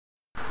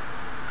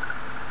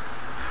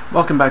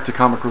Welcome back to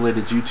Comic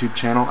Related's YouTube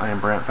channel. I am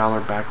Brant Fowler,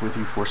 back with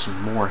you for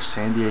some more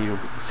San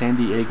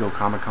Diego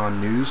Comic-Con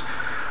news.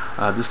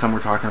 This time we're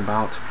talking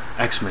about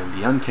X-Men,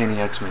 the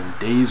Uncanny X-Men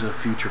Days of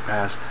Future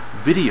Past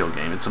video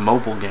game. It's a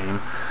mobile game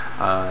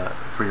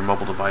for your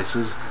mobile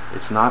devices.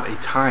 It's not a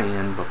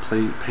tie-in, but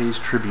pays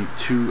tribute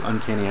to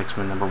Uncanny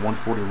X-Men number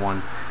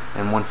 141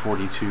 and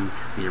 142,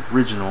 the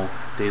original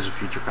Days of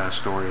Future Past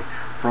story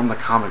from the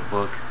comic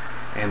book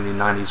and the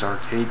 90s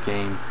arcade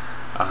game.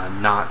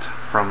 Not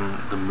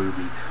from the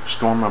movie.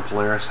 Storm and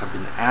Polaris have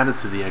been added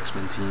to the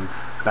X-Men team,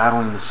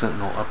 battling the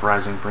Sentinel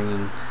uprising,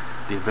 bringing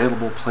the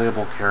available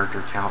playable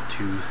character count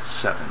to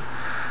 7.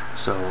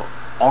 So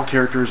all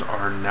characters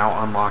are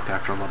now unlocked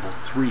after level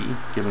 3,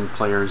 giving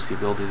players the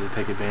ability to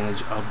take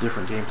advantage of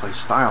different gameplay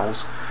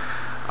styles.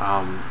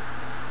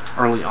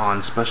 Early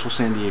on, special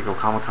San Diego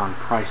Comic-Con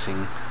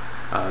pricing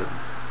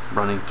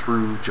running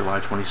through July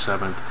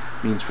 27th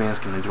means fans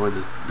can enjoy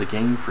the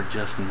game for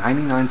just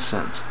 99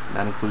 cents.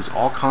 That includes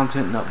all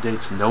content and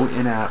updates, no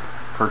in-app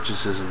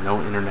purchases, and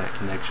no internet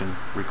connection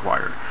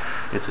required.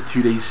 It's a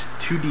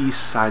 2D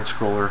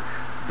side-scroller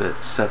that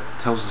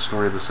tells the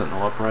story of the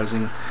Sentinel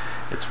uprising.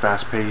 It's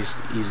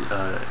fast-paced, easy,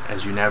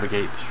 as you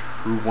navigate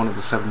through one of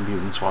the 7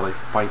 mutants while they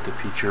fight the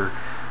future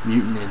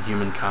mutant and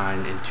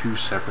humankind in 2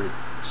 separate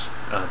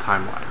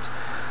timelines.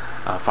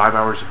 5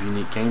 hours of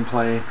unique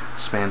gameplay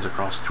spans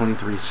across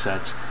 23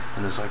 sets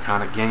in this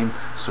iconic game,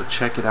 so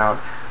check it out,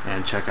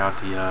 and check out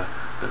the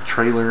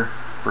trailer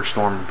for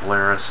Storm and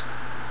Polaris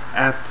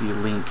at the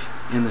link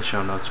in the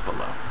show notes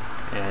below.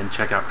 And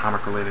check out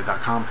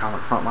comicrelated.com,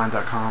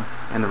 comicfrontline.com,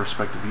 and the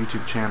respective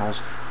YouTube channels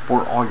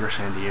for all your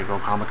San Diego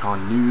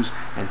Comic-Con news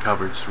and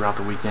coverage throughout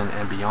the weekend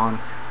and beyond.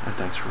 And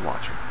thanks for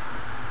watching.